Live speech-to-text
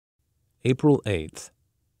April 8th.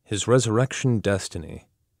 His resurrection destiny.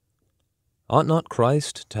 Ought not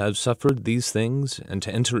Christ to have suffered these things and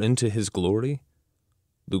to enter into his glory?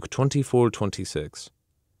 Luke 24:26.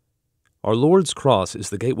 Our Lord's cross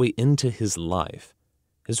is the gateway into his life.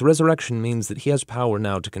 His resurrection means that he has power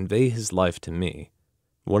now to convey his life to me.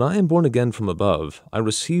 When I am born again from above, I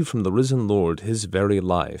receive from the risen Lord his very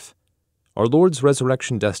life. Our Lord's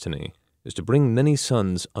resurrection destiny is to bring many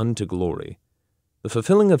sons unto glory. The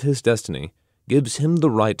fulfilling of his destiny gives him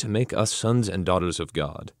the right to make us sons and daughters of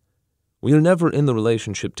God. We are never in the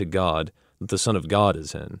relationship to God that the Son of God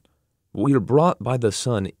is in, but we are brought by the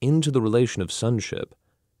Son into the relation of sonship.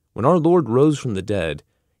 When our Lord rose from the dead,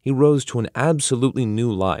 he rose to an absolutely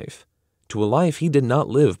new life, to a life he did not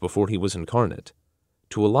live before he was incarnate,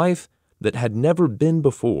 to a life that had never been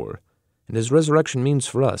before, and his resurrection means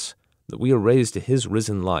for us that we are raised to his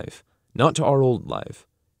risen life, not to our old life.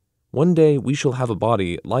 One day we shall have a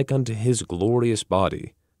body like unto his glorious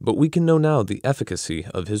body, but we can know now the efficacy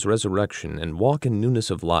of his resurrection and walk in newness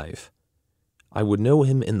of life. I would know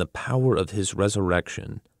him in the power of his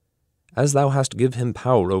resurrection. As thou hast give him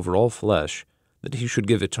power over all flesh, that he should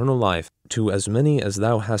give eternal life to as many as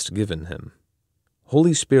thou hast given him.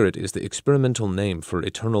 Holy Spirit is the experimental name for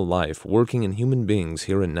eternal life working in human beings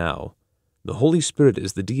here and now. The Holy Spirit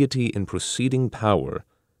is the deity in proceeding power,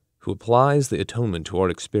 who applies the atonement to our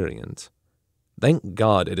experience. Thank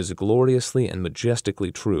God it is gloriously and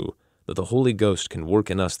majestically true that the Holy Ghost can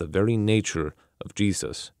work in us the very nature of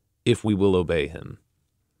Jesus, if we will obey him.